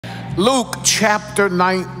Luke chapter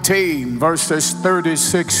 19, verses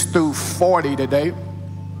 36 through 40 today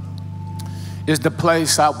is the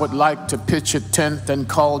place I would like to pitch a tent and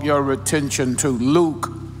call your attention to. Luke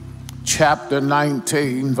chapter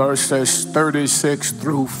 19, verses 36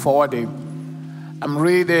 through 40. I'm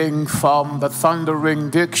reading from the thundering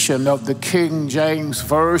diction of the King James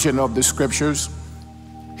Version of the Scriptures.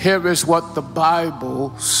 Here is what the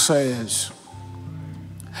Bible says.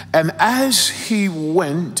 And as he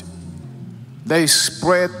went, they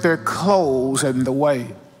spread their clothes in the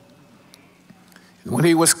way. When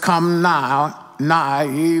he was come nigh,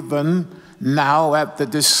 even now at the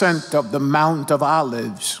descent of the Mount of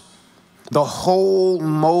Olives, the whole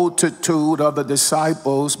multitude of the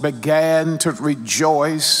disciples began to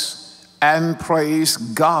rejoice and praise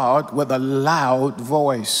God with a loud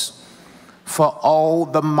voice for all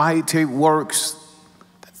the mighty works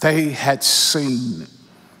that they had seen,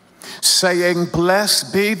 saying,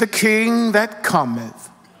 Blessed be the King that cometh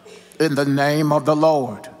in the name of the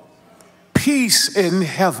Lord. Peace in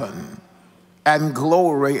heaven and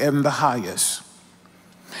glory in the highest.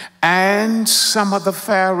 And some of the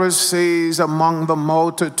Pharisees among the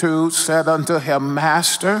multitude said unto him,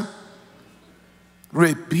 Master,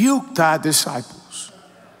 rebuke thy disciples.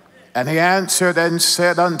 And he answered and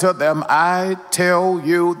said unto them, I tell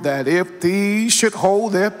you that if these should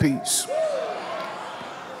hold their peace,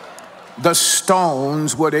 the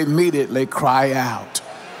stones would immediately cry out.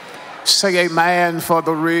 Say amen for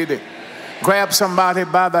the reading. Grab somebody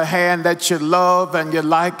by the hand that you love and you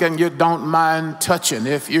like and you don't mind touching.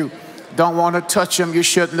 If you don't want to touch them, you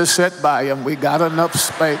shouldn't have sat by them. We got enough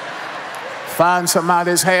space. Find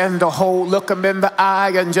somebody's hand to hold, look them in the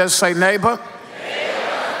eye and just say, neighbor,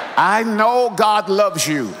 I know God loves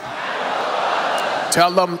you.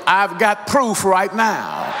 Tell them, I've got proof right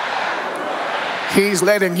now. He's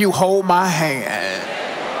letting you hold my hand.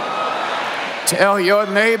 Tell your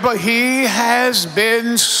neighbor, he has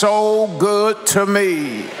been so good to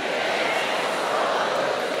me.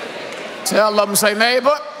 Tell them, say,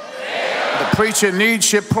 neighbor, the preacher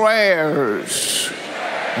needs your prayers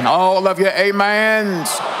and all of your amens.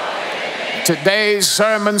 Today's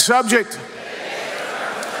sermon subject,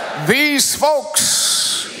 these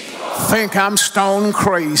folks think I'm stone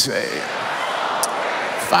crazy.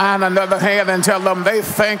 Find another hand and tell them they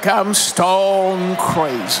think I'm stone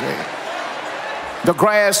crazy. The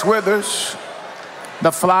grass withers,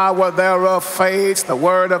 the flower thereof fades. The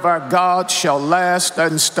word of our God shall last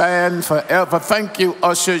and stand forever. Thank you,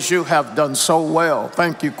 ushers. You have done so well.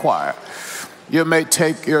 Thank you, choir. You may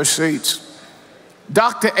take your seats.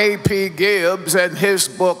 Dr. A.P. Gibbs, in his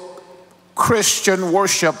book, Christian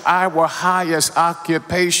Worship, Our Highest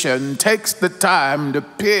Occupation, takes the time to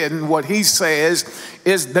pin what he says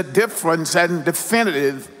is the difference and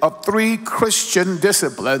definitive of three Christian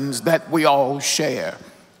disciplines that we all share: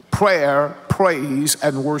 prayer, praise,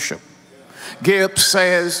 and worship. Gibbs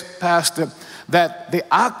says, Pastor, that the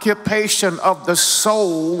occupation of the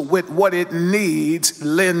soul with what it needs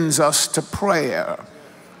lends us to prayer.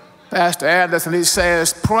 Pastor Anderson, he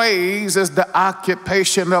says, praise is the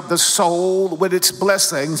occupation of the soul with its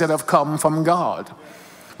blessings that have come from God.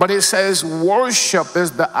 But he says worship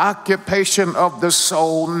is the occupation of the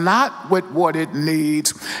soul, not with what it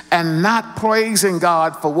needs, and not praising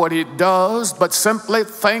God for what he does, but simply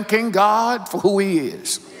thanking God for who he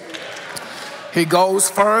is. He goes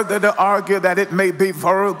further to argue that it may be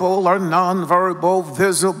verbal or nonverbal,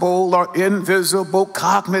 visible or invisible,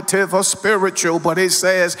 cognitive or spiritual, but he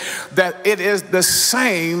says that it is the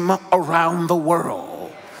same around the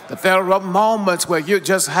world. That there are moments where you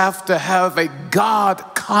just have to have a God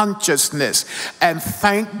consciousness and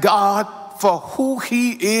thank God for who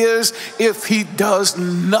he is if he does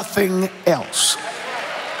nothing else.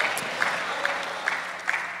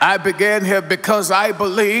 I began here because I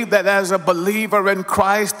believe that as a believer in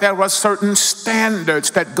Christ, there are certain standards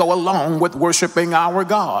that go along with worshiping our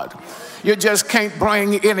God. You just can't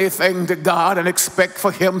bring anything to God and expect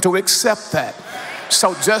for him to accept that.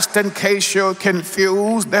 So just in case you're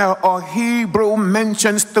confused, there are Hebrew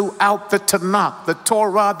mentions throughout the Tanakh, the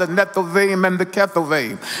Torah, the Nethilim, and the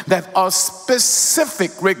Ketuvim that are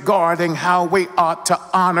specific regarding how we ought to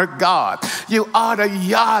honor God. You ought to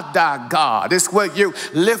yada God. It's where you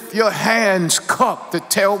lift your hands cupped to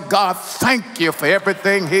tell God thank you for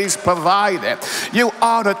everything he's provided. You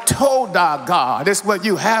ought to toda God. It's where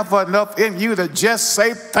you have enough in you to just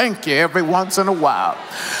say thank you every once in a while.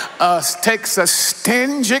 Takes a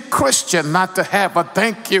stingy Christian not to have a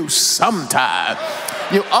thank you sometime.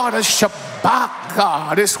 You ought to Shabbat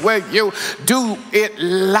God. It's where you do it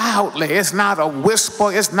loudly. It's not a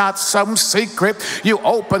whisper. It's not some secret. You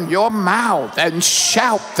open your mouth and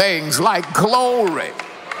shout things like glory.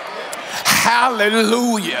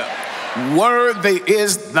 Hallelujah. Worthy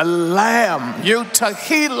is the Lamb. You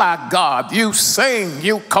Tehillah God. You sing.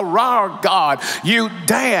 You Karar God. You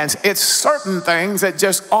dance. It's certain things that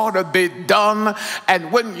just ought to be done.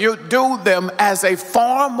 And when you do them as a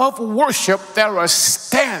form of worship, there are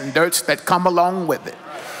standards that come along with it.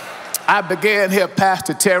 I began here,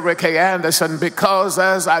 Pastor Terry K. Anderson, because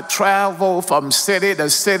as I travel from city to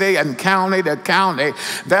city and county to county,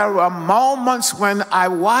 there are moments when I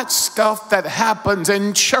watch stuff that happens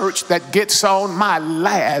in church that gets on my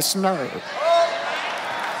last nerve.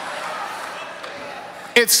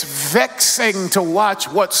 It's vexing to watch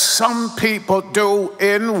what some people do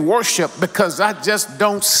in worship because I just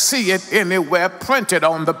don't see it anywhere printed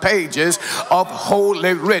on the pages of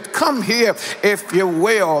Holy Writ. Come here, if you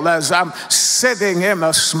will, as I'm sitting in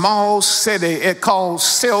a small city called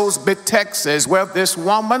Silsbee, Texas, where this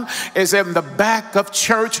woman is in the back of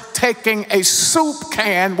church taking a soup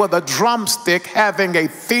can with a drumstick having a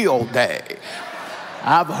field day.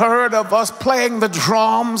 I've heard of us playing the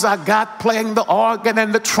drums. I got playing the organ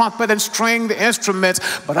and the trumpet and stringed instruments,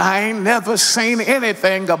 but I ain't never seen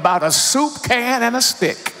anything about a soup can and a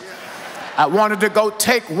stick. I wanted to go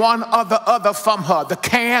take one or the other from her, the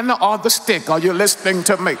can or the stick. Are you listening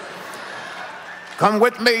to me? Come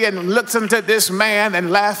with me and listen to this man in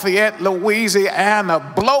Lafayette, Louisiana,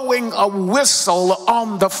 blowing a whistle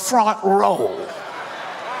on the front row.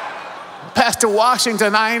 Pastor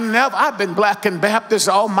Washington, I've been Black and Baptist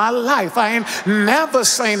all my life. I ain't never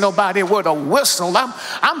seen nobody with a whistle.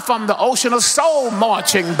 I'm from the Ocean of Soul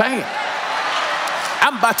marching band.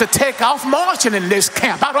 I'm about to take off marching in this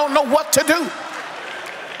camp. I don't know what to do.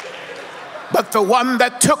 But the one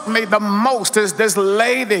that took me the most is this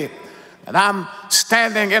lady. And I'm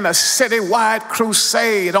standing in a citywide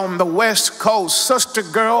crusade on the West Coast. Sister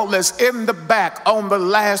Girl is in the back on the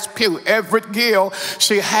last pew. Everett Gill,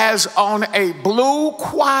 she has on a blue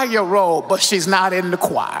choir robe, but she's not in the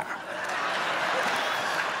choir.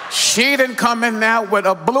 She didn't come in there with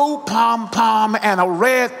a blue pom-pom and a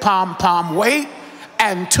red pom-pom. Wait.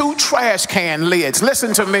 And 2 trash can lids.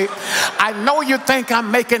 Listen to me. I know you think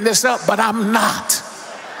I'm making this up, but I'm not.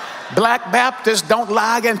 Black Baptists don't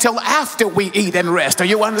lie until after we eat and rest. Do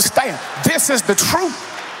you understand? This is the truth.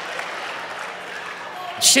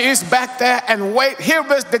 She's back there and wait. Here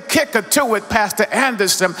is the kicker to it, Pastor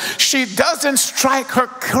Anderson. She doesn't strike her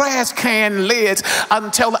trash can lids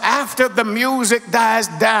until after the music dies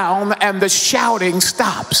down and the shouting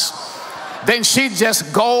stops. Then she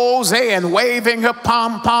just goes in, waving her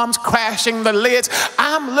pom-poms, crashing the lids.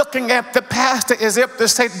 I'm looking at the pastor as if to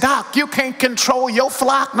say, Doc, you can't control your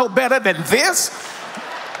flock no better than this.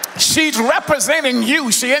 She's representing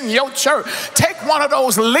you. She in your church. Take one of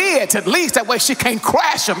those lids at least. That way she can't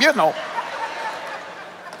crash them, you know.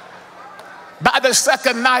 By the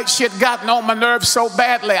second night, she had gotten on my nerves so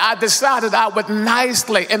badly, I decided I would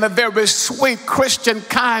nicely, in a very sweet, Christian,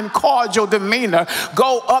 kind, cordial demeanor,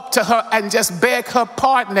 go up to her and just beg her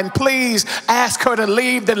pardon and please ask her to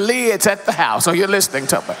leave the lids at the house. Are you listening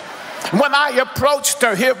to me? When I approached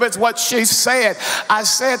her, here is what she said. I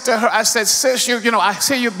said to her, I said, sis, you know, I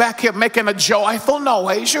see you back here making a joyful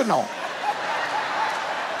noise, you know.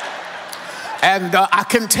 And I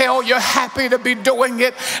can tell you're happy to be doing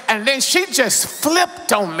it. And then she just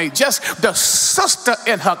flipped on me. Just the sister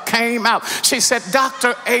in her came out. She said,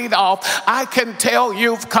 Dr. Adolph, I can tell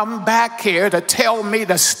you've come back here to tell me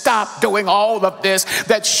to stop doing all of this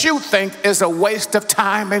that you think is a waste of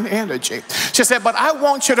time and energy. She said, but I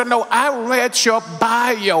want you to know I read your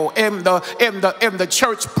bio in the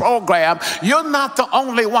church program. You're not the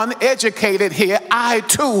only one educated here. I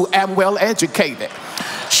too am well educated.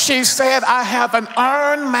 She said, I have an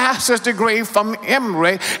earned master's degree from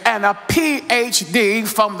Emory and a PhD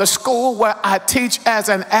from the school where I teach as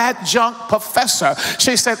an adjunct professor.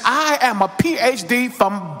 She said, I am a PhD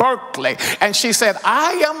from Berkeley. And she said,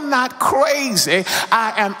 I am not crazy.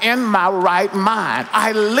 I am in my right mind.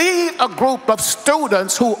 I lead a group of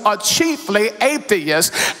students who are chiefly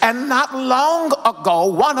atheists. And not long ago,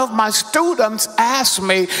 one of my students asked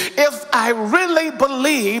me if I really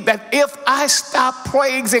believe that if I stop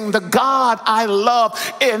praising the God I love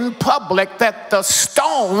in public, that the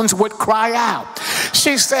stones would cry out.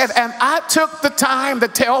 She said, and I took the time to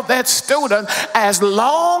tell that student, as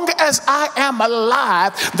long as I am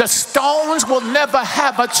alive, the stones will never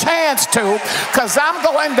have a chance to, because I'm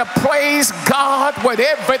going to praise God with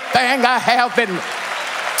everything I have in me.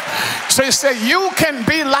 So he said, you can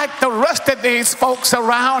be like the rest of these folks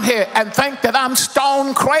around here and think that I'm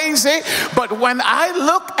stone crazy, but when I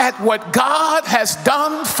look at what God has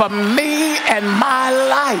done for me and my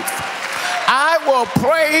life, I will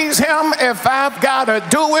praise him if I've got to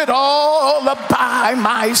do it all by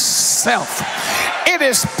myself. It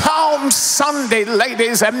is Palm Sunday,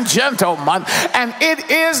 ladies and gentlemen, and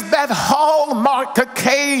it is that hallmark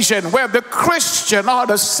occasion where the Christian ought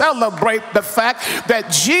to celebrate the fact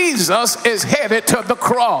that Jesus is headed to the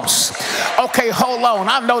cross. Okay, hold on.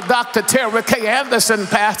 I know Dr. Terry K. Anderson,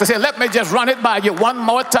 pastor, said, let me just run it by you one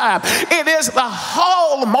more time. It is the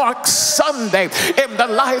hallmark Sunday in the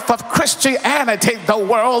life of Christianity the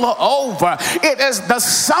world over. It is the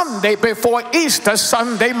Sunday before Easter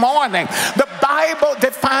Sunday morning. The Bible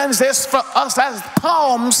defines this for us as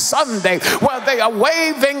Palm Sunday, where they are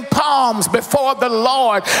waving palms before the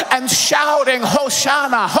Lord and shouting,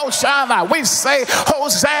 Hosanna, Hosanna. We say,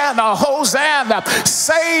 Hosanna, Hosanna.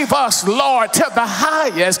 Save us, Lord, to the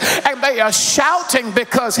highest. And they are shouting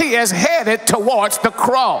because he is headed towards the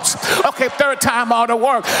cross. Okay, third time ought to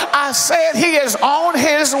work. I said he is on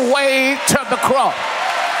his way to the cross.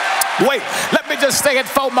 Wait, let me just say it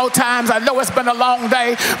 4 more times. I know it's been a long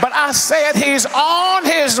day, but I said he's on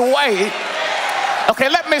his way. Okay,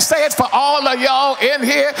 let me say it for all of y'all in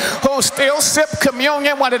here who still sip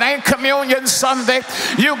communion when it ain't Communion Sunday.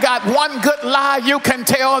 You got one good lie you can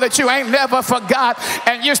tell that you ain't never forgot,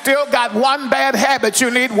 and you still got one bad habit you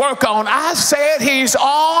need work on. I said he's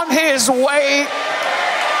on his way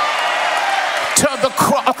to the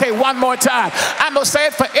cross. Okay, one more time. I'm going to say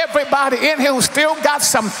it for everybody in here who still got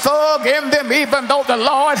some thug in them, even though the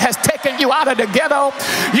Lord has taken you out of the ghetto.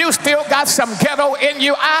 You still got some ghetto in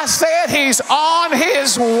you. I said he's on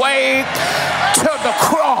his way to the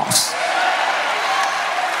cross.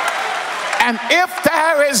 And if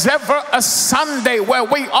there is ever a Sunday where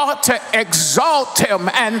we ought to exalt him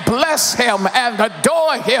and bless him and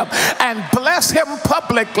adore him and bless him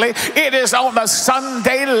publicly, it is on a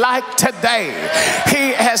Sunday like today.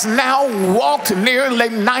 He has now walked nearly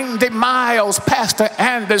 90 miles, Pastor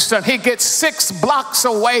Anderson. He gets 6 blocks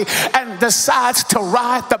away and decides to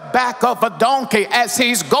ride the back of a donkey as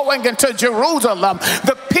he's going into Jerusalem.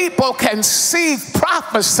 The people can see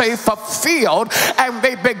prophecy fulfilled, and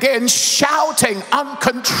they begin shouting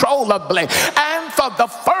uncontrollably. And for the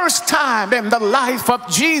first time in the life of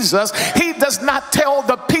Jesus, he does not tell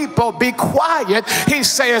the people, be quiet. He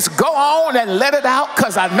says, go on and let it out,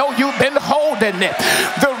 because I know you've been holding it.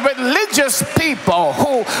 The religious people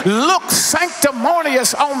who look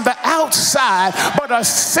sanctimonious on the outside but are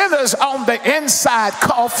sinners on the inside,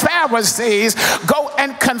 called Pharisees, go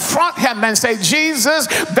and confront him and say, Jesus,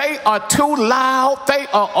 they are too loud, they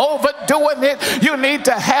are overdoing it, you need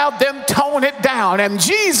to have them tone it down. And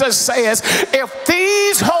Jesus says, if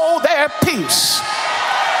these hold their peace,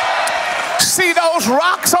 see those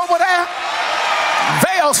rocks over there?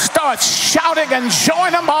 They'll start shouting and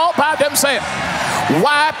join them all by themselves.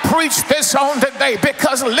 Why preach this on today?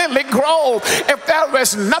 Because Lilly Grove, if there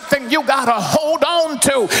is nothing you got to hold on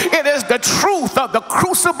to, it is the truth of the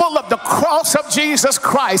crucible of the cross of Jesus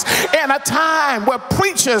Christ. In a time where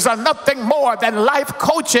preachers are nothing more than life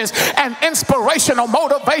coaches and inspirational,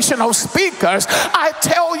 motivational speakers, I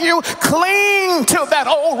tell you, cling to that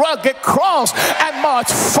old rugged cross and march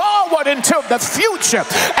forward into the future.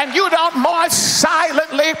 And you don't march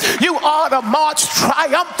silently, you ought to march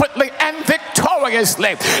triumphantly and victoriously.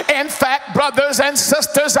 In fact, brothers and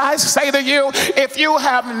sisters, I say to you, if you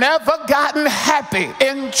have never gotten happy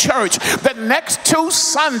in church, the next 2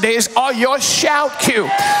 Sundays are your shout cue.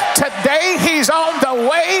 Today he's on the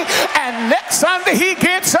way, and next Sunday he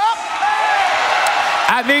gets up.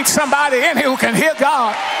 I need somebody in here who can hear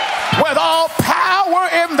God. With all power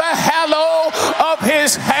in the hollow of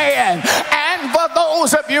his hand. And for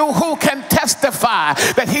those of you who can testify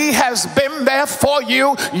that he has been there for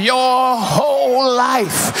you your whole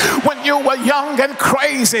life. When you were young and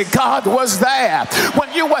crazy, God was there.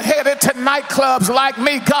 When you were headed to nightclubs like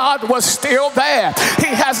me, God was still there. He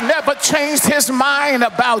has never changed his mind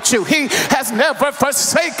about you. He has never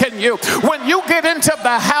forsaken you. When you get into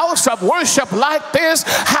the house of worship like this,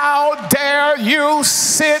 how dare you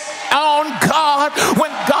sit on God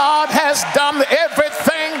when God has done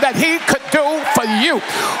everything that he could do for you?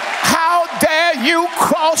 How dare you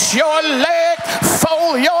cross your leg,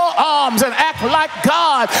 fold your arms, and act like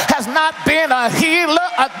God has not been a healer,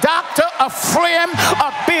 a doctor, a friend, a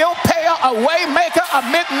bill payer, a way maker, a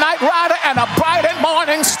midnight rider, and a bright and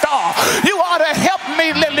morning star. You ought to help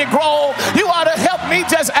me, Lilly Grove. You ought to help me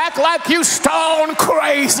just act like you stone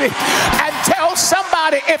crazy and tell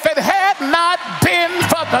somebody, if it had not been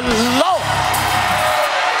for the Lord.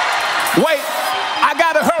 Wait, I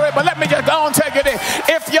gotta hurry, but let me just go and take it in.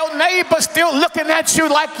 If your neighbor's still looking at you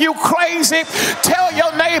like you crazy, tell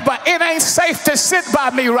your neighbor it ain't safe to sit by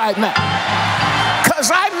me right now.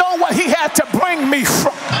 Because I know what he had to bring me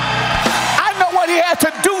from. I know what he had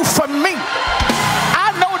to do for me.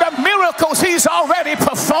 I know the miracles he's already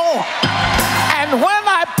performed. And when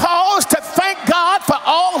I pause to thank God for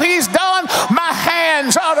all he's done, my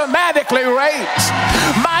hands automatically raise.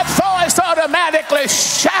 My voice automatically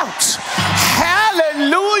shouts,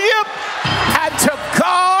 hallelujah, and to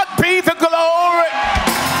God be the glory.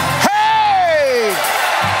 Hey,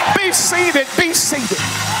 be seated, be seated.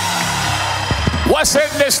 What's in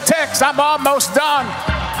this text? I'm almost done.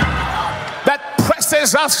 That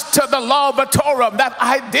presses us to the laboratorum, that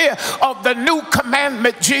idea of the new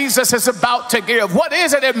commandment Jesus is about to give. What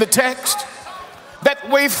is it in the text that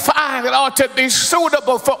we find that ought to be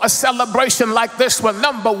suitable for a celebration like this one?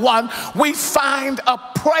 Number one, we find a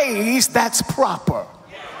praise that's proper.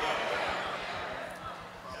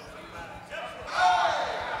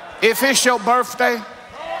 If it's your birthday,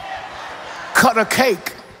 cut a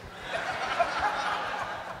cake.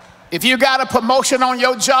 If you got a promotion on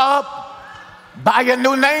your job, buy a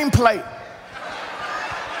new nameplate.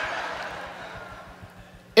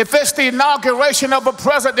 If it's the inauguration of a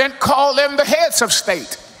president, call in the heads of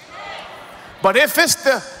state. But if it's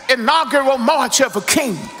the inaugural march of a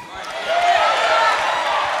king,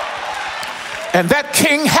 and that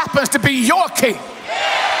king happens to be your king,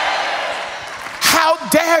 how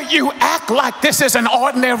dare you act like this is an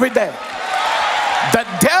ordinary day? The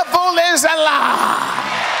devil is a lie.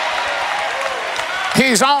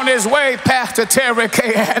 He's on his way, Pastor Terry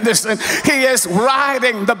K. Anderson. He is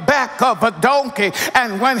riding the back of a donkey.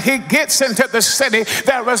 And when he gets into the city,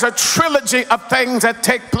 there is a trilogy of things that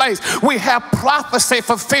take place. We have prophecy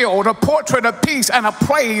fulfilled, a portrait of peace, and a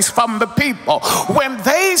praise from the people. When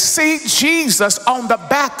they see Jesus on the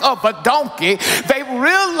back of a donkey, they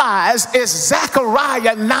realize it's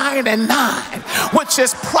Zechariah 9:9, which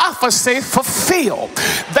is prophecy fulfilled.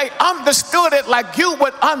 They understood it like you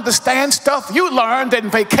would understand stuff you learned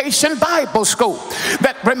in vacation Bible school,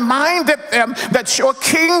 that reminded them that your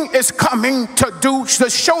king is coming to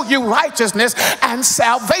show you righteousness, and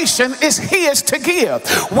salvation is his to give.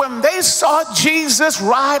 When they saw Jesus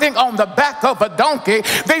riding on the back of a donkey,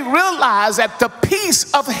 they realized that the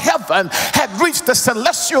peace of heaven had reached the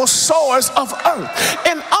celestial source of earth.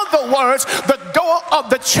 In other words, the door of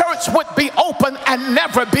the church would be open and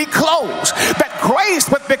never be closed. That grace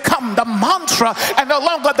would become the mantra and no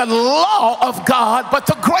longer the law of God, but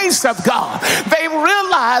the grace of God. They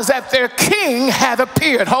realized that their king had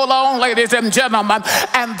appeared. Hold on, ladies and gentlemen.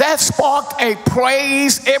 And that sparked a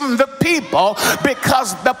praise in the people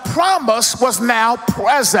because the promise was now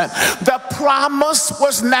present. The promise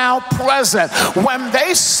was now present. When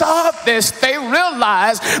they saw this, they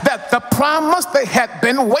realized that the promise they had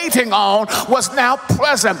been waiting on was now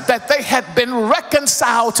present, that they had been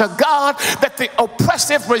reconciled to God, that the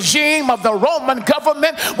oppressive regime of the Roman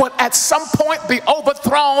government would at some point be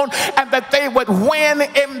overthrown, and that they would win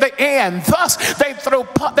in the end. Thus, they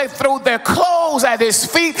threw their clothes at his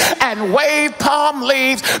feet and waved palm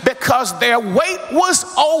leaves because their wait was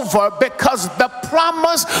over, because the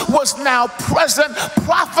promise was now present.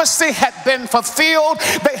 Prophecy had been fulfilled.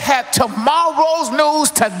 They had tomorrow's news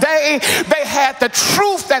today. They had the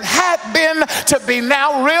truth that had been to be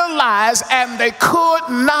now realized, and they could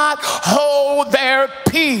not hold their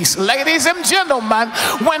peace. Ladies and gentlemen,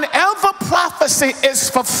 whenever prophecy is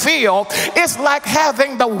fulfilled, it's like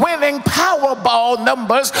having the winning Powerball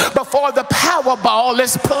numbers before the Powerball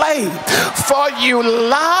is played. For you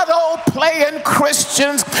lotto playing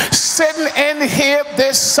Christians sitting in here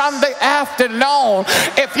this Sunday afternoon,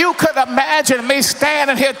 if you could imagine me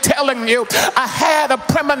standing here telling you I had a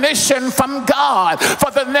premonition from God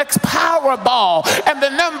for the next Powerball, and the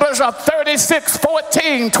numbers are 36,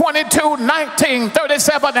 14, 22, 19,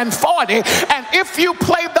 37, and 40, and if you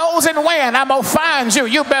play those and win, I'm gonna find you.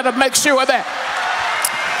 You better make sure of that.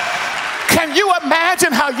 Can you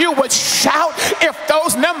imagine how you would shout if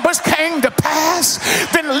those numbers came to pass?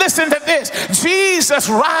 Then listen to this. Jesus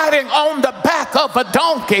riding on the back of a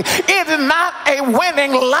donkey. It is not a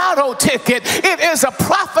winning lotto ticket. It is a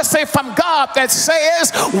prophecy from God that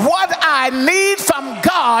says what I need from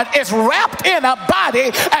God is wrapped in a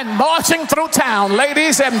body and marching through town.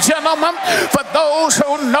 Ladies and gentlemen, for those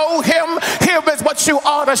who know him, here is what you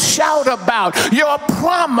ought to shout about. Your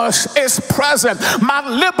promise is present. My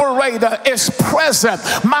liberator is present.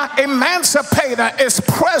 My emancipator is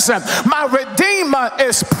present. My redeemer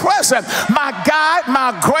is present. My guide,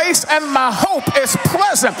 my grace, and my hope is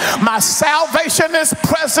present. My salvation is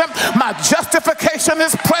present. My justification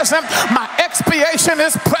is present. My expiation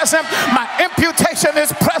is present. My imputation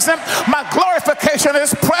is present. My glorification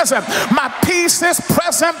is present. My peace is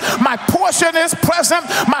present. My portion is present.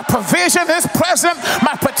 My provision is present.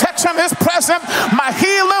 My protection is present. My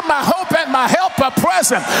healer, my hope, and my help are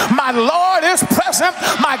present. My Lord is present.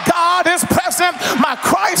 My God is present. My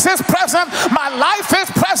Christ is present. My life is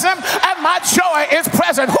present. And my joy is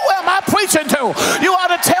present. Who am I preaching to? You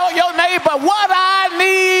ought to tell your neighbor, what I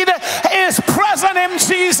need is present in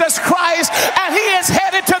Jesus Christ, and he is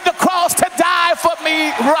headed to the cross to die for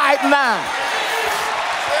me right now.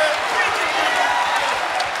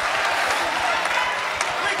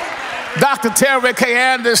 Dr. Terry K.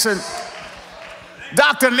 Anderson,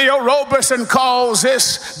 Dr. Neil Roberson calls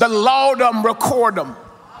this the laudum recordum.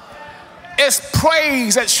 It's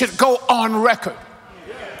praise that should go on record.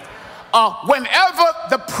 Whenever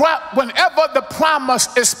the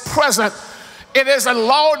promise is present, it is a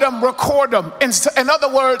laudum recordum. In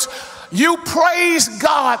other words, you praise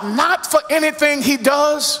God not for anything he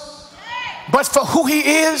does, but for who he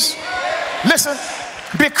is. Listen,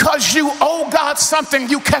 because you owe God something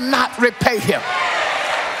you cannot repay him.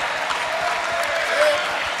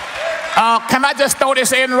 Can I just throw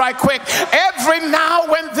this in right quick? Every now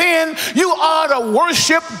and then you ought to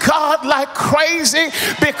worship God like crazy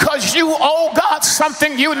because you owe God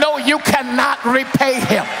something you know you cannot repay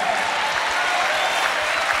him.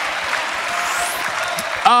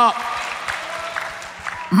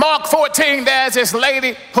 Mark 14, there's this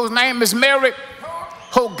lady whose name is Mary,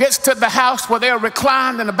 who gets to the house where they're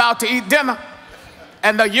reclined and about to eat dinner.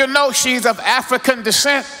 And you know she's of African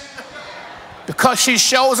descent because she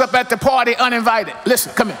shows up at the party uninvited.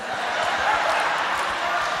 Listen, come here.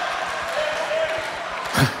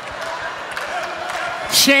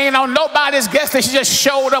 She ain't on nobody's guest list. She just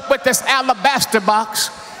showed up with this alabaster box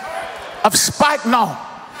of spikenard.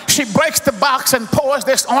 She breaks the box and pours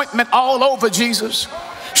this ointment all over Jesus.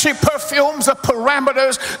 She perfumes the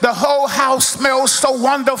parameters. The whole house smells so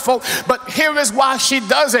wonderful. But here is why she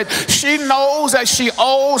does it. She knows that she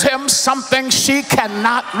owes him something she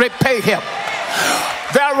cannot repay him.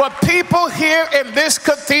 There are people here in this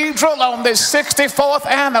cathedral on this 64th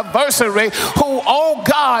anniversary who owe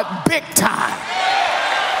God big time.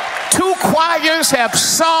 2 choirs have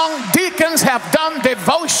sung, deacons have done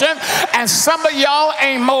devotion, and some of y'all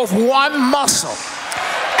ain't moved one muscle.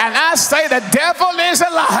 And I say the devil is a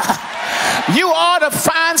liar. You ought to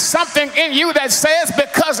find something in you that says,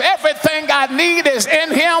 because everything I need is in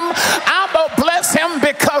him, I'm going to bless him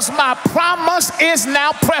because my promise is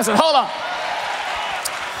now present. Hold on.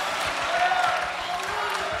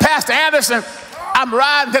 Pastor Anderson, I'm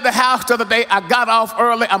riding to the house the other day. I got off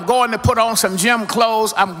early. I'm going to put on some gym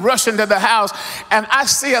clothes. I'm rushing to the house, and I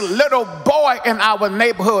see a little boy in our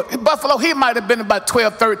neighborhood. In Buffalo, he might have been about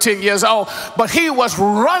 12, 13 years old, but he was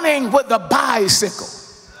running with a bicycle.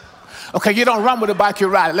 Okay, you don't run with a bike, you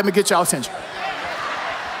ride it. Let me get y'all attention.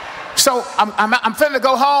 So I'm finna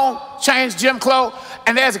go home, change gym clothes,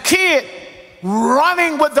 and there's a kid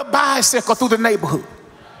running with the bicycle through the neighborhood.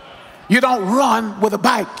 You don't run with a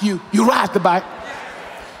bike, you ride the bike.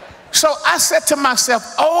 So I said to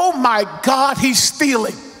myself, oh my God, he's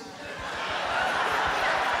stealing.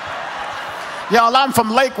 Y'all, I'm from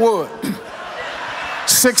Lakewood,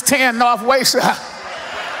 610 Northwest.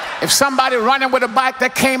 If somebody running with a bike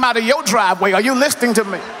that came out of your driveway, are you listening to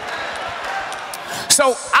me?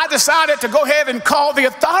 So I decided to go ahead and call the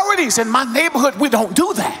authorities. In my neighborhood, we don't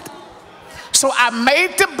do that. So I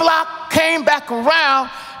made the block, came back around,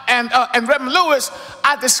 and Reverend Lewis,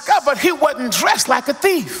 I discovered he wasn't dressed like a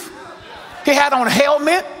thief. He had on a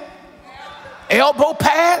helmet, elbow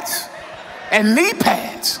pads, and knee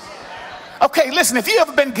pads. Okay, listen, if you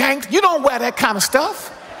ever been ganked, you don't wear that kind of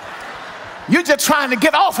stuff. You're just trying to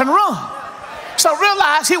get off and run. So I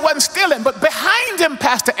realized he wasn't stealing, but behind him,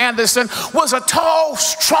 Pastor Anderson, was a tall,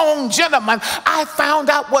 strong gentleman I found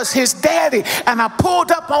out was his daddy. And I pulled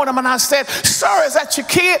up on him and I said, sir, is that your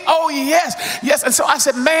kid? Oh, yes, yes. And so I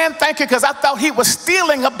said, man, thank you, because I thought he was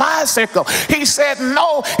stealing a bicycle. He said,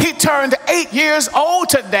 no, he turned 8 years old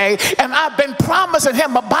today, and I've been promising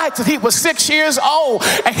him a bike since he was 6 years old.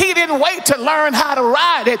 And he didn't wait to learn how to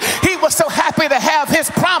ride it. He was so happy to have his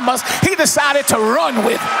promise, he decided to run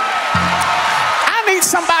with it. I need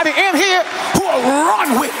somebody in here who will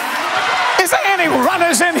run with it. Is there any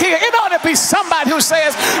runners in here? It ought to be somebody who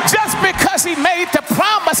says, just because he made the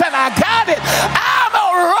promise and I got it, I'm a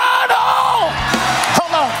run on.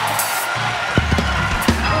 Hold on.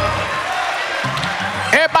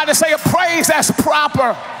 Everybody say a praise that's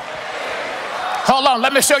proper. Hold on,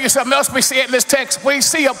 let me show you something else we see in this text. We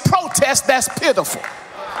see a protest that's pitiful.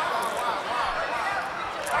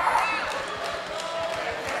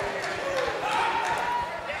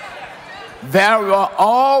 There are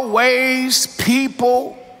always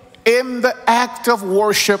people in the act of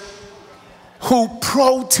worship who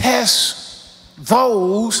protest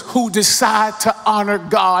those who decide to honor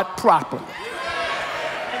God properly.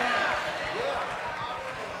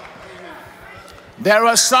 There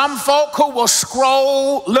are some folk who will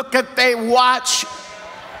scroll, look at their watch.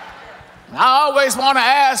 I always want to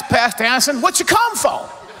ask Pastor Anderson, what you come for?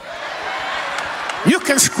 You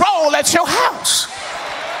can scroll at your house.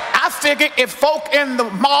 I figure if folk in the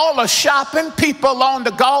mall are shopping, people on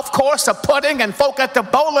the golf course are putting, and folk at the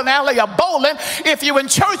bowling alley are bowling, if you're in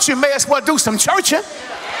church, you may as well do some churching. Isn't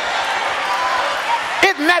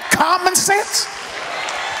that common sense?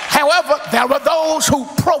 However, there are those who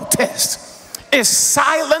protest. It's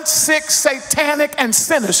silent, sick, satanic, and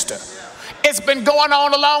sinister. It's been going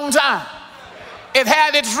on a long time. It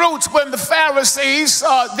had its roots when the Pharisees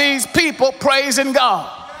saw these people praising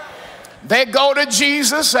God. They go to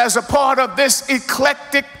Jesus as a part of this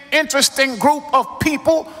eclectic, interesting group of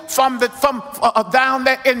people from down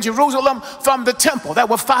there in Jerusalem from the temple. There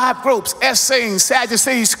were 5 groups: Essenes,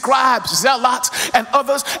 Sadducees, scribes, zealots, and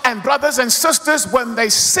others. And brothers and sisters, when they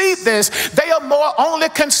see this, they are more only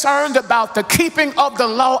concerned about the keeping of the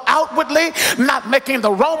law outwardly, not making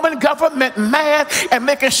the Roman government mad, and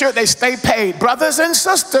making sure they stay paid. Brothers and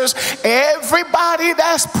sisters, everybody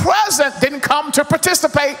that's present didn't come to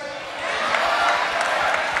participate.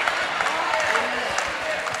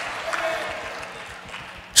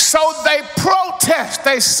 So they protest.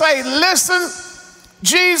 They say, listen,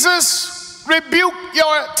 Jesus, rebuke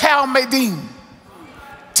your Talmudim.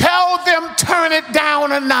 Tell them turn it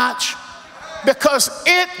down a notch, because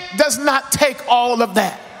it does not take all of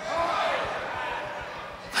that.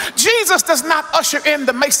 Jesus does not usher in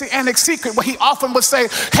the Messianic secret where he often would say,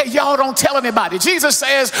 hey, y'all don't tell anybody. Jesus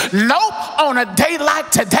says, nope, on a day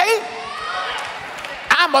like today,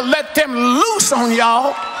 I'm going to let them loose on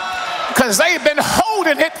y'all, because they've been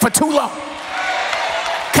holding it for too long.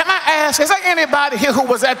 Can I ask, is there anybody here who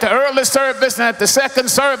was at the early service and at the second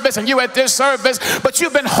service and you at this service, but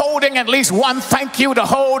you've been holding at least one thank you the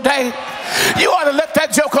whole day? You ought to let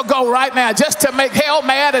that joker go right now just to make hell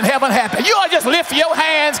mad and heaven happy. You ought to just lift your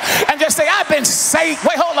hands and just say, I've been saved.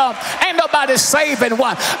 Wait, hold on. Ain't nobody saving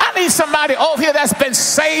one. I need somebody over here that's been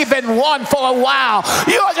saving one for a while.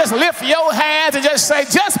 You ought to just lift your hands and just say,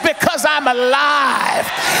 just because I'm alive,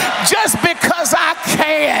 just because I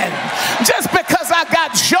can, just because I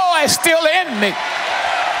got joy still in me.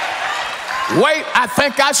 Wait, I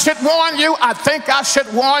think I should warn you. I think I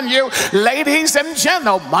should warn you, ladies and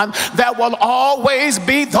gentlemen, there will always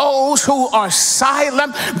be those who are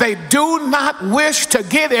silent. They do not wish to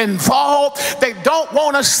get involved. They don't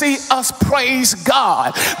want to see us praise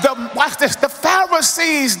God. Watch this. The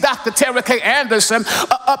Pharisees, Dr. Terry K. Anderson,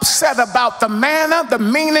 are upset about the manner, the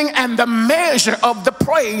meaning, and the measure of the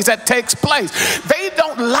praise that takes place. They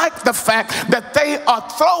don't like the fact that they are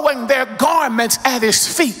throwing their garments at his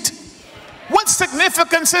feet. What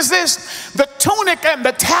significance is this? The tunic and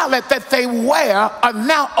the talent that they wear are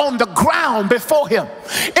now on the ground before him.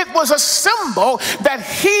 It was a symbol that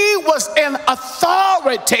he was in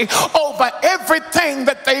authority over everything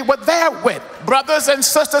that they were there with. Brothers and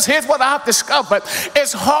sisters, here's what I've discovered.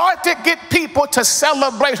 It's hard to get people to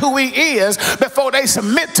celebrate who he is before they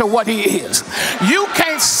submit to what he is. You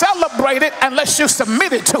can't celebrate it unless you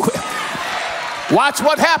submit it to it. Watch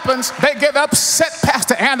what happens. They get upset,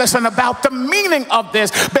 Pastor Anderson, about the meaning of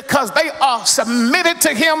this, because they are submitted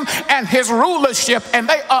to him and his rulership, and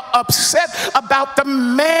they are upset about the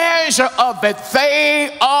measure of it.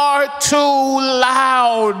 They are too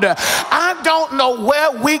loud. I don't know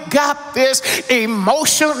where we got this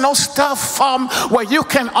emotional stuff from, where you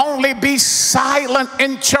can only be silent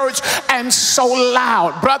in church and so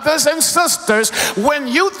loud. Brothers and sisters, when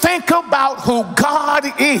you think about who God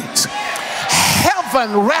is,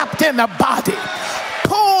 heaven wrapped in a body,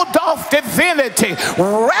 pulled off divinity,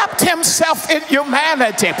 wrapped himself in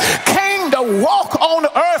humanity, came to walk on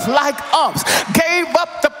earth like us, gave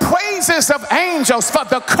up the praises of angels for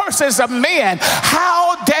the curses of men.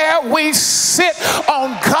 How dare we sit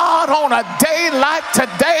on God on a day like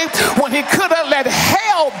today, when he could have let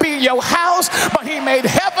hell be your house, but he made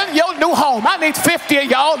heaven your new home. I need 50 of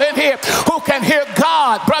y'all in here who can hear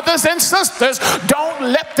God. Brothers and sisters, don't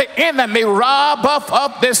let the enemy rob us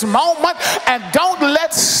of this moment, and don't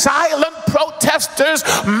let silent protesters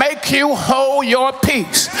make you hold your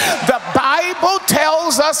peace. The Bible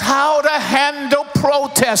tells us how to handle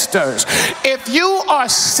protesters. If you are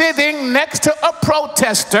sitting next to a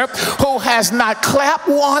protester who has not clapped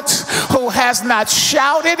once, who has not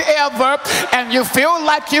shouted ever, and you feel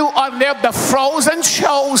like you are near the frozen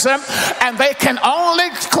chosen, and they can only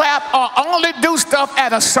clap or only do stuff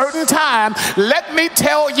at a certain time, let me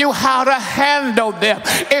tell you how to handle them.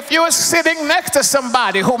 If you're sitting next to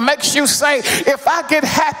somebody who makes you say, if I get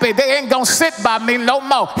happy, they ain't gonna sit by me no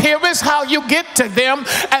more, here is how you get to them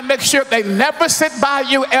and make sure they never sit by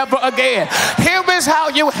you ever again. Here is how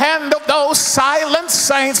you handle those silent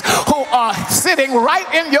saints who are sitting right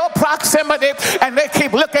in your proximity, and they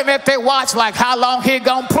keep looking at their watch like, how long he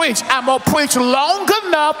gonna preach? I'm gonna preach long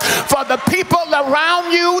enough for the people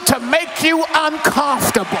around you to make you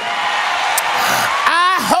uncomfortable.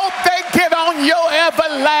 I hope they get on your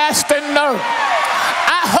everlasting nerve.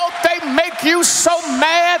 I hope they make you so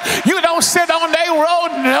mad you don't sit on their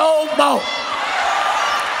road no more.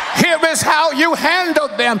 Here is how you handle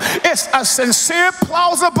them. It's a sincere,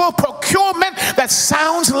 plausible procurement that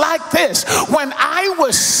sounds like this. When I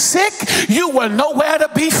was sick, you were nowhere to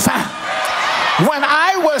be found. When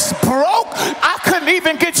I was broke, I couldn't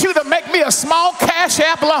even get you to make me a small cash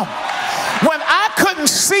app loan. When I couldn't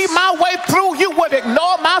see my way through, you would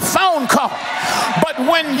ignore my phone call. But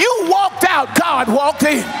when you walked out, God walked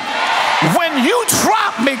in. When you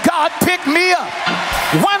dropped me, God picked me up.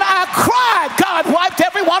 When I cried, God wiped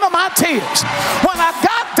every one of my tears. When I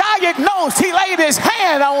got diagnosed, he laid his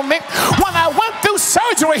hand on me. When I went through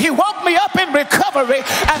surgery, he woke me up in recovery,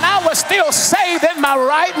 and I was still saved in my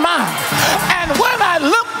right mind. And when I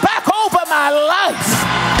look back over my life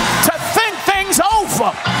to think things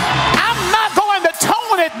over, I'm not going to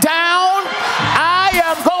tone it down. I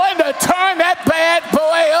am going to turn that bad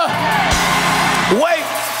boy up. Wait,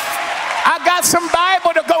 I got some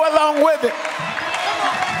Bible to go along with it.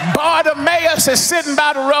 Bartimaeus is sitting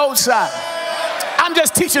by the roadside. I'm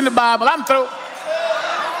just teaching the Bible. I'm through.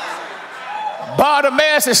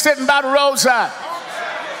 Bartimaeus is sitting by the roadside.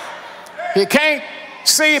 He can't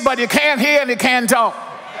see, but he can hear and he can talk.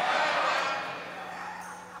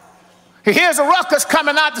 He hears a ruckus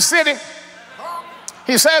coming out the city.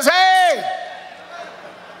 He says, hey,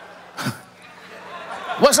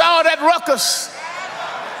 what's all that ruckus?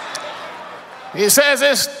 He says,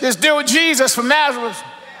 this dude Jesus from Nazareth,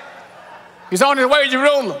 he's on his way to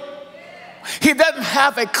Jerusalem. He doesn't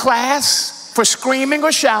have a class for screaming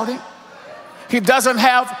or shouting. He doesn't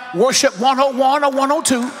have worship 101 or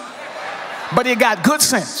 102, but he got good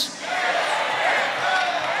sense.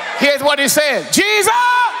 Here's what he said: Jesus,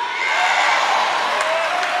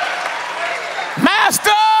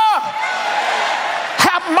 Master,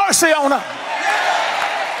 have mercy on us.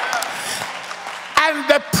 And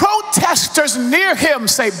the protesters near him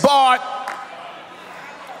say, Bart,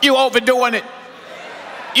 you overdoing it.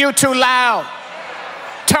 You too loud.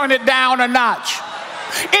 Turn it down a notch.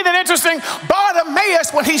 Isn't it interesting?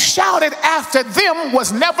 Bartimaeus, when he shouted after them,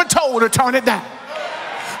 was never told to turn it down.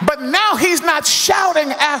 But now he's not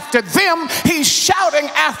shouting after them, he's shouting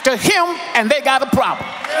after him, and they got a problem.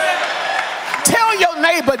 Tell your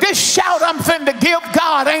neighbor, this shout I'm finna give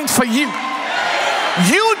God ain't for you.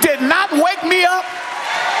 You did not wake me up,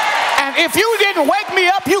 and if you didn't wake me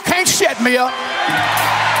up, you can't shut me up.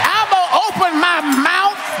 I'm gonna open my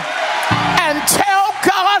mouth and tell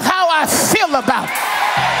God how I feel about it.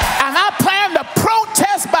 And I plan to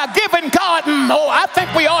protest by giving God more. I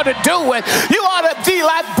think we ought to do it. You ought to be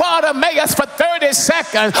like Bartimaeus for 30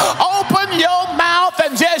 seconds. Open your mouth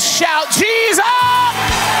and just shout, Jesus!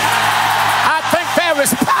 I think there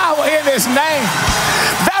is power in his name.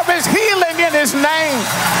 There is healing in his name.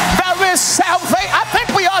 There is salvation. I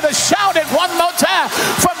think we ought to shout it one more time.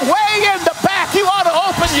 From way in the back, you ought to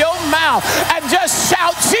open your mouth and just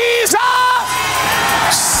shout, Jesus!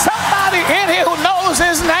 Somebody in here who knows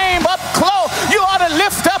his name up close, you ought to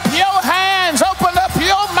lift up your hands, open up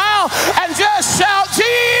your mouth, and just shout,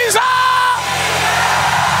 Jesus!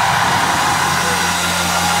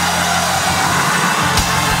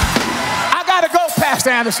 I got to go, Pastor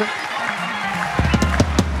Anderson.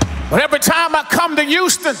 But every time I come to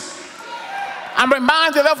Houston, I'm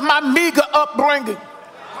reminded of my meager upbringing.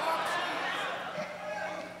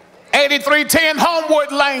 8310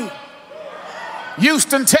 Homewood Lane,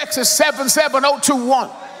 Houston, Texas, 77021.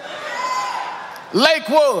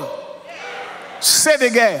 Lakewood, City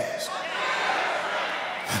Gas.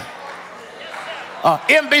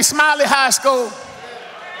 MB Smiley High School,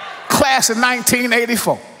 class of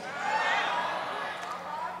 1984.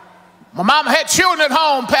 My mama had children at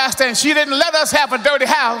home, Pastor, and she didn't let us have a dirty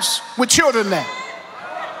house with children there.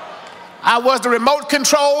 I was the remote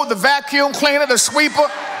control, the vacuum cleaner, the sweeper,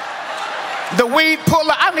 the weed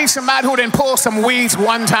puller. I need somebody who didn't pull some weeds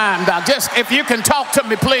one time, Doc. Just if you can talk to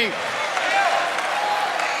me, please.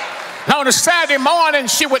 Now on a Saturday morning,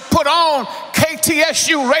 she would put on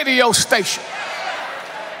KTSU radio station.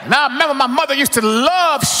 Now, I remember my mother used to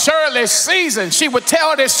love Shirley's Season. She would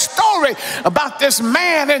tell this story about this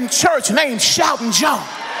man in church named Shouting John.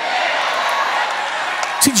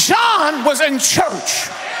 See, John was in church.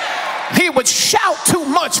 He would shout too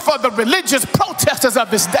much for the religious protesters of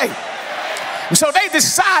his day. And so they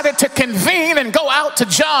decided to convene and go out to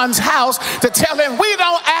John's house to tell him, we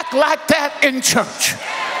don't act like that in church.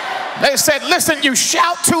 They said, listen, you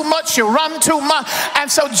shout too much, you run too much. And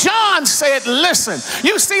so John said, listen,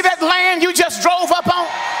 you see that land you just drove up on?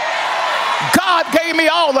 God gave me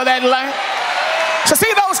all of that land. So see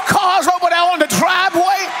those cars over there on the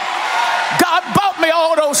driveway? God bought me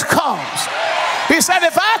all those cars. He said,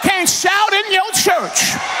 if I can't shout in your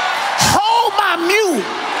church, hold my mule,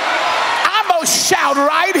 I'm going to shout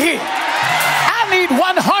right here. I need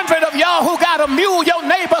 100 of y'all who got a mule your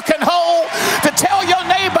neighbor can hold to tell your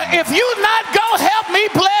neighbor, if you're not going to help me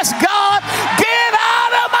bless God, get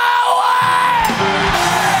out of my way.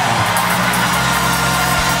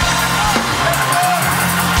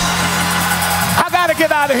 I got to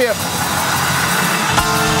get out of here.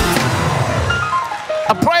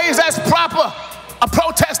 A praise that's proper, a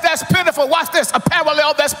protest that's pitiful. Watch this, a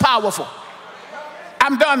parallel that's powerful.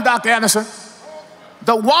 I'm done, Dr. Anderson.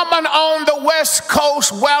 The woman on the West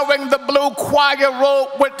Coast wearing the blue choir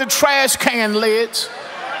robe with the trash can lids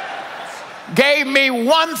gave me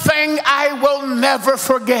one thing I will never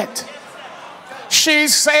forget. She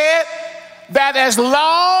said that as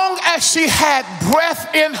long as she had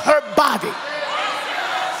breath in her body,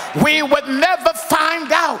 we would never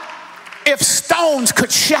find out if stones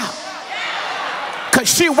could shout,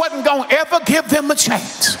 because she wasn't going to ever give them a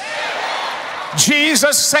chance.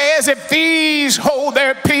 Jesus says, if these hold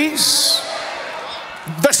their peace,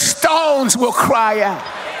 the stones will cry out.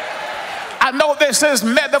 I know this is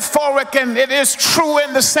metaphoric, and it is true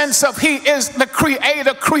in the sense of he is the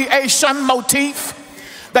creator creation motif,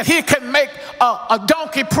 that he can make a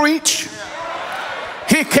donkey preach.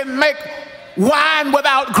 He can make wine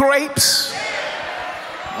without grapes.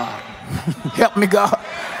 Help me, God.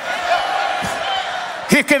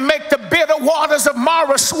 He can make the bitter waters of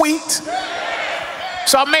Mara sweet.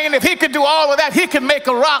 So, I mean, if he could do all of that, he could make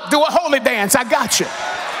a rock do a holy dance. I got you.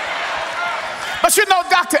 But you know,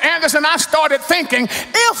 Dr. Anderson, I started thinking,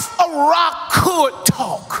 if a rock could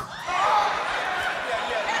talk,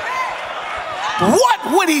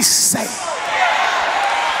 what would he say?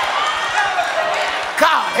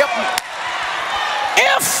 God help me.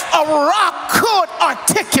 If a rock could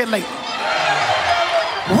articulate,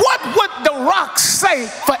 what would the rock say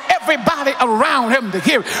for everybody around him to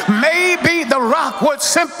hear? Maybe the rock would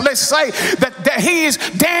simply say that he's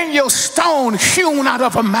Daniel's stone hewn out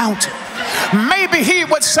of a mountain. Maybe he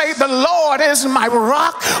would say, the Lord is my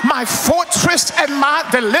rock, my fortress, and my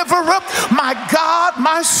deliverer, my God,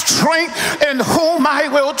 my strength, in whom I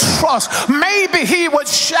will trust. Maybe he would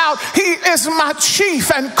shout, he is my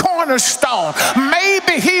chief and cornerstone.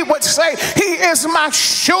 Maybe he would say, he is my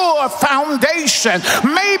sure foundation.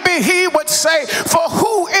 Maybe he would say, for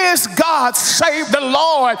who is God save the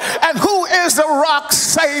Lord, and who is the rock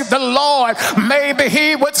save the Lord. Maybe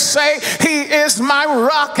he would say, he is my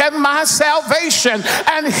rock and my salvation,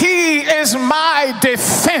 and he is my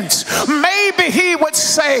defense. Maybe he would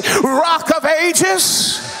say, rock of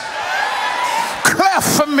ages,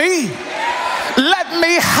 cleft for me, let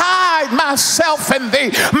me hide myself in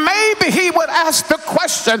thee. Maybe he would ask the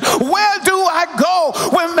question, where do I go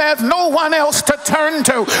when there's no one else to turn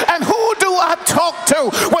to? And who do I talk to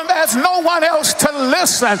when there's no one else to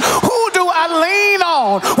listen? Who do I lean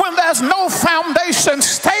on when there's no foundation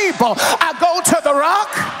stable? I go to the rock.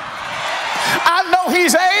 I know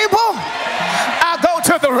he's able. I go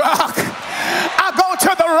to the rock. I go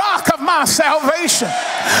to the rock of my salvation.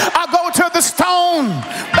 I go to the stone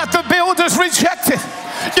that the builders rejected.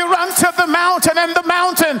 You run to the mountain, and the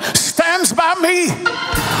mountain stands by me.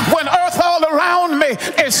 When earth all around me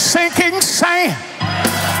is sinking sand,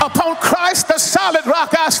 upon Christ the solid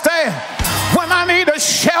rock I stand. When I need a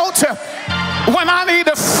shelter, when I need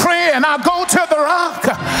a friend, I go to the rock.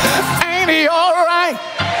 Ain't he all right?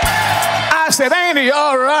 I said, ain't he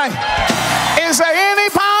all right? Is there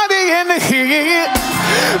anybody in here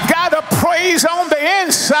got a praise on the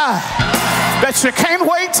inside that you can't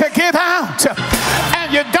wait to get out,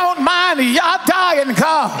 and you don't mind y'all dying,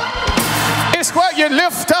 God? It's where you you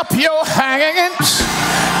lift up your hands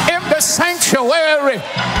in the sanctuary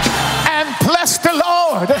and bless the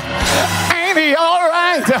Lord? Ain't he all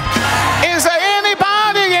right? Is there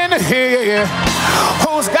anybody in here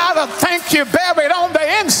who's got a thank you buried on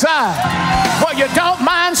the inside? Well, you don't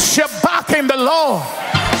mind shabbaking the Lord.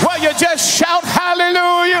 Well, you just shout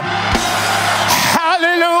hallelujah,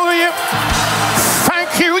 hallelujah.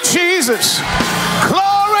 Thank you, Jesus.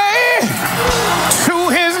 Glory to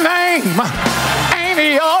his name. Ain't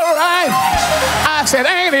he all right? I said,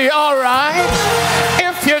 ain't he all right?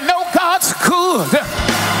 If you know God's good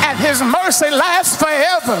and his mercy lasts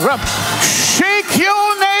forever, shake your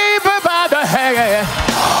neighbor by the hand.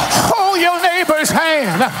 Hold your neighbor's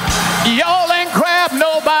hand. Y'all ain't grab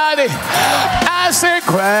nobody. I said,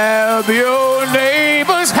 grab your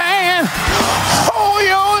neighbor's hand. Hold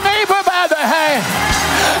your neighbor by the hand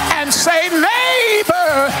and say,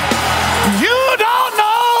 neighbor, you don't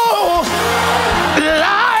know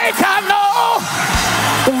like I know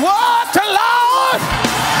what the Lord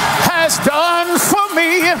has done for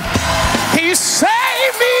me. He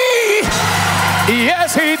saved me.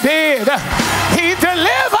 Yes, he did. He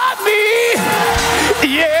delivered me.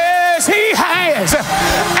 Yes, he has.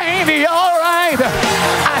 Ain't he all right?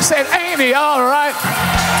 I said, ain't he all right?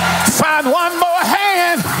 Find one more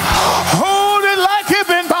hand. Hold it like you've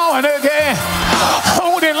been born again.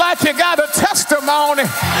 Hold it like you got a testimony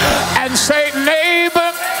and say,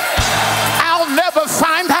 neighbor, I'll never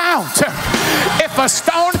find out if a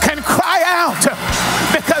stone can cry out,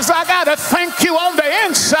 because I got to thank you on the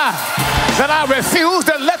inside that I refuse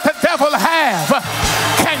to let the devil have.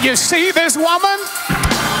 Can you see this woman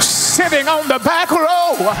sitting on the back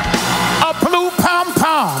row? A blue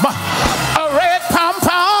pom-pom, a red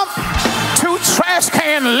pom-pom, 2 trash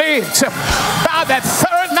can lids. By that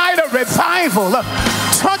third night of revival,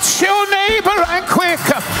 touch your neighbor right quick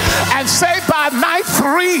and say, by night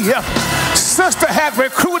 3, sister had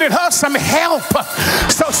recruited her some help,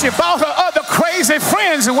 so she brought her other crazy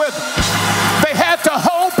friends with her. They had the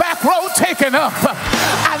whole back row taken up.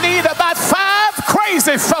 I need about 5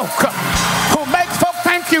 crazy folk who make folk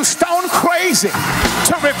think you stone crazy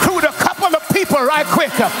to recruit a couple of people right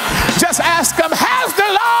quick. Just ask them, has the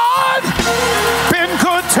Lord been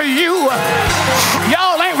good to you?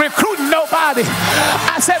 Y'all ain't recruiting nobody.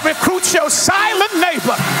 I said recruit your silent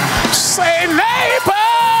neighbor. Say, neighbor,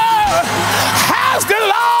 has the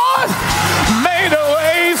Lord made a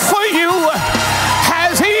way for you?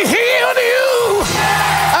 Has he healed you?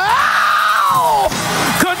 Oh,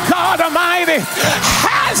 good God Almighty.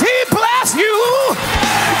 Has he blessed you?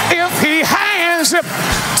 If he has,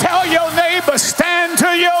 tell your neighbor, stand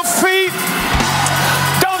to your feet.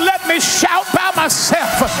 Don't let me shout by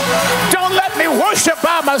myself. Don't let me worship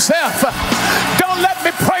by myself. Don't let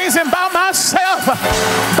me praise him by myself.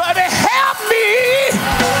 But help me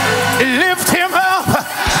lift him up.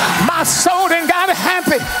 My soul done got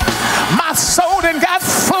happy. My soul done got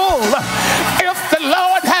full. If the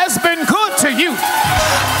Lord has been good to you,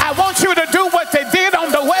 I want you to do what they did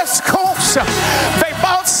on the West Coast. They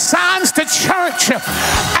brought signs to church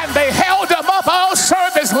and they held them up all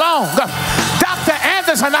service long. Dr.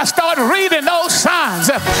 Anderson, I started reading those signs,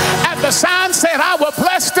 and the sign said, I will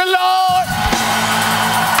bless the Lord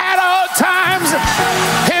at all times.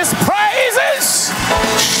 His praises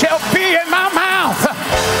shall be in my mouth.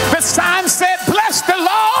 The sign said, bless the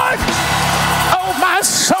Lord, oh my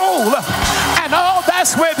soul, and all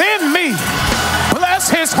that's within me. Bless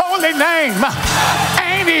his holy name.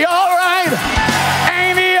 Ain't he all right?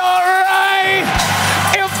 Ain't he all right?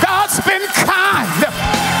 If God's been kind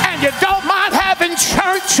and you don't mind having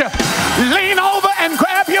church, lean over and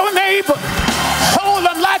grab your neighbor. Hold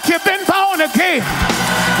them like you've been born again.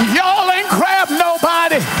 Y'all ain't grab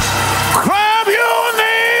nobody. Grab your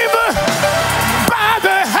neighbor by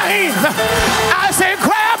the hand. I say,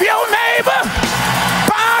 grab your neighbor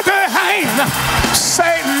by the hand.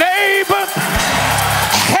 Say, neighbor,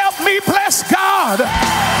 help me bless God.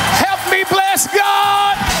 Help me bless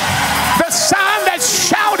God. The sign that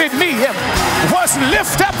shouted me was,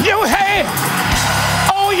 lift up your head,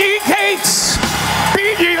 O ye gates,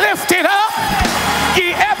 be ye lifted up,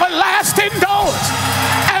 ye everlasting doors,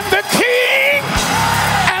 and the King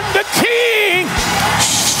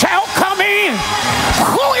shall come in.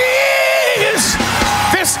 Who is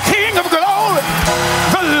this King of glory?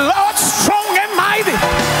 The Lord strong and mighty,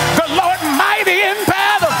 the Lord mighty in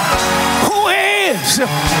battle. Who is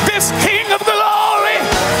this King of glory?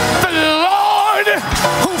 The Lord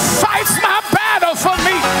who fights my battle for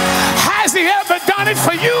me. Has he ever done it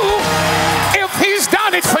for you? If he's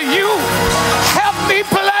done it for you,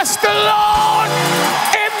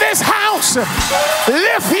 house,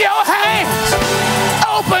 lift your hands,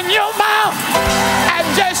 open your mouth,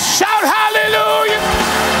 and just shout hallelujah.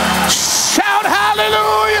 Shout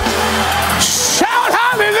hallelujah. Shout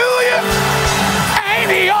hallelujah.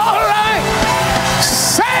 Ain't he all right?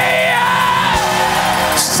 Say yeah.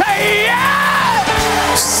 Say yeah.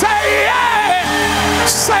 Say yeah.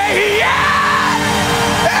 Say yeah.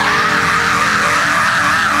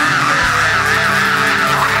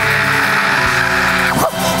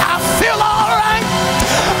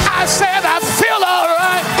 I said I feel all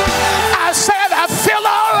right. I said I feel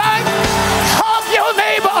all right. Hug your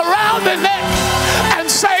neighbor around the neck and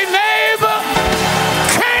say, neighbor,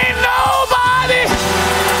 can't nobody,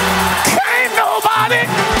 can't nobody,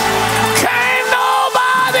 can't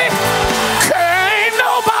nobody, can't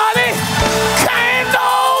nobody, can't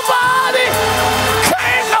nobody,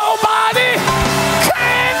 can't nobody,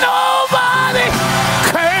 can't nobody,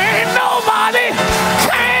 can't nobody,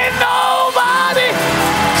 can't nobody.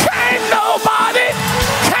 Can't nobody,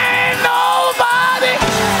 can't nobody,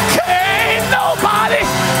 can't nobody.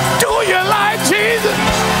 Do you like Jesus?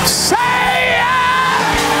 Say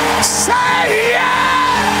yeah, say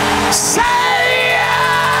yeah, say yeah.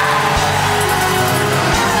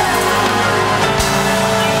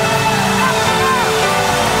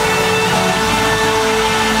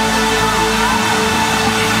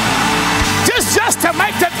 Just to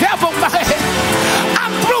make the devil mad.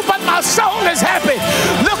 I'm through, but my soul is happy.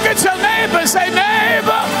 Look at your neighbor and say,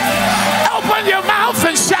 neighbor, open your mouth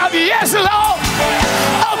and shout, yes, Lord.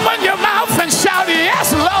 Open your mouth and shout,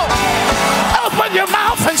 yes, Lord. Open your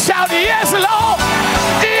mouth and shout, yes, Lord.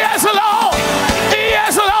 Yes, Lord.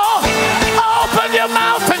 Yes, Lord. Open your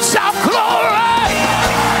mouth and shout, glory.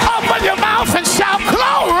 Open your mouth and shout,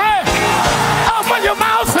 glory. Open your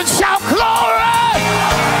mouth and shout, glory.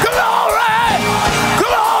 Glory.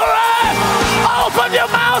 Glory. Open your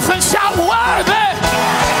mouth and shout, worthy.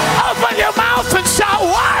 Open your mouth and shout,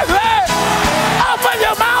 worthy. Open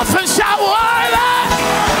your mouth and shout, worthy.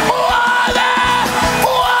 Worthy.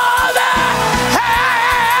 Worthy.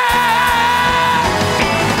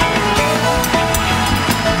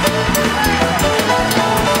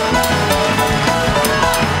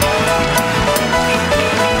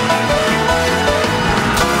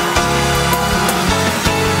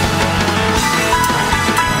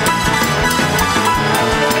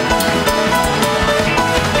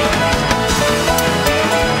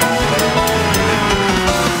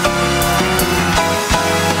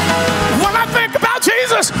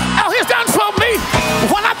 How he's done for me.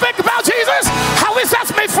 When I think about Jesus, how he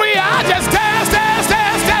sets me free, I just dance, dance,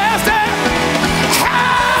 dance, dance, dance.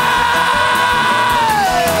 Hey!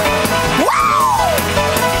 Woo!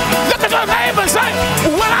 Look at your neighbor and say,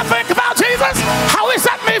 when I think about Jesus, how he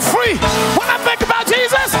set me free. When I think about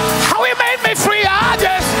Jesus, how he made me free, I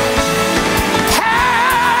just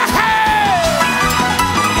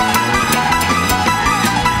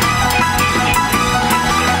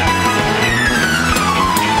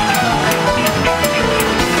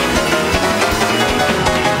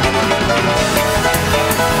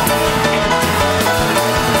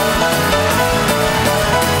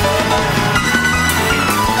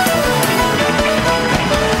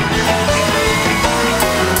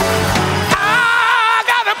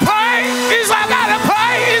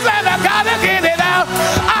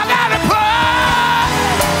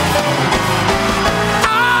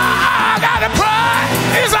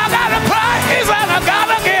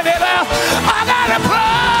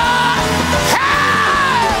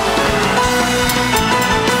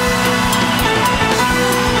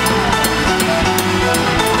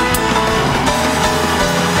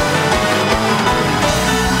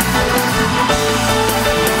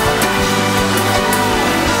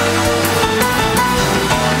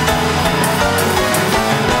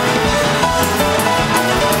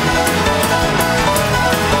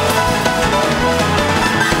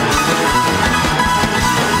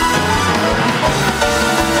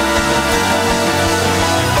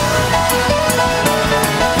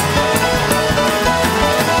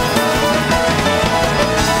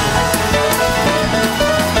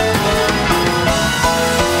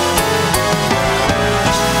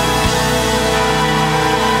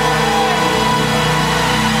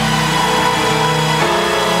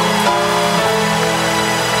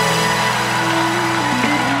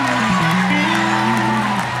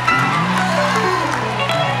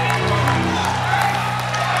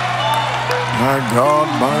My God,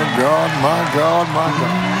 my God, my God, my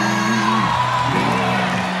God.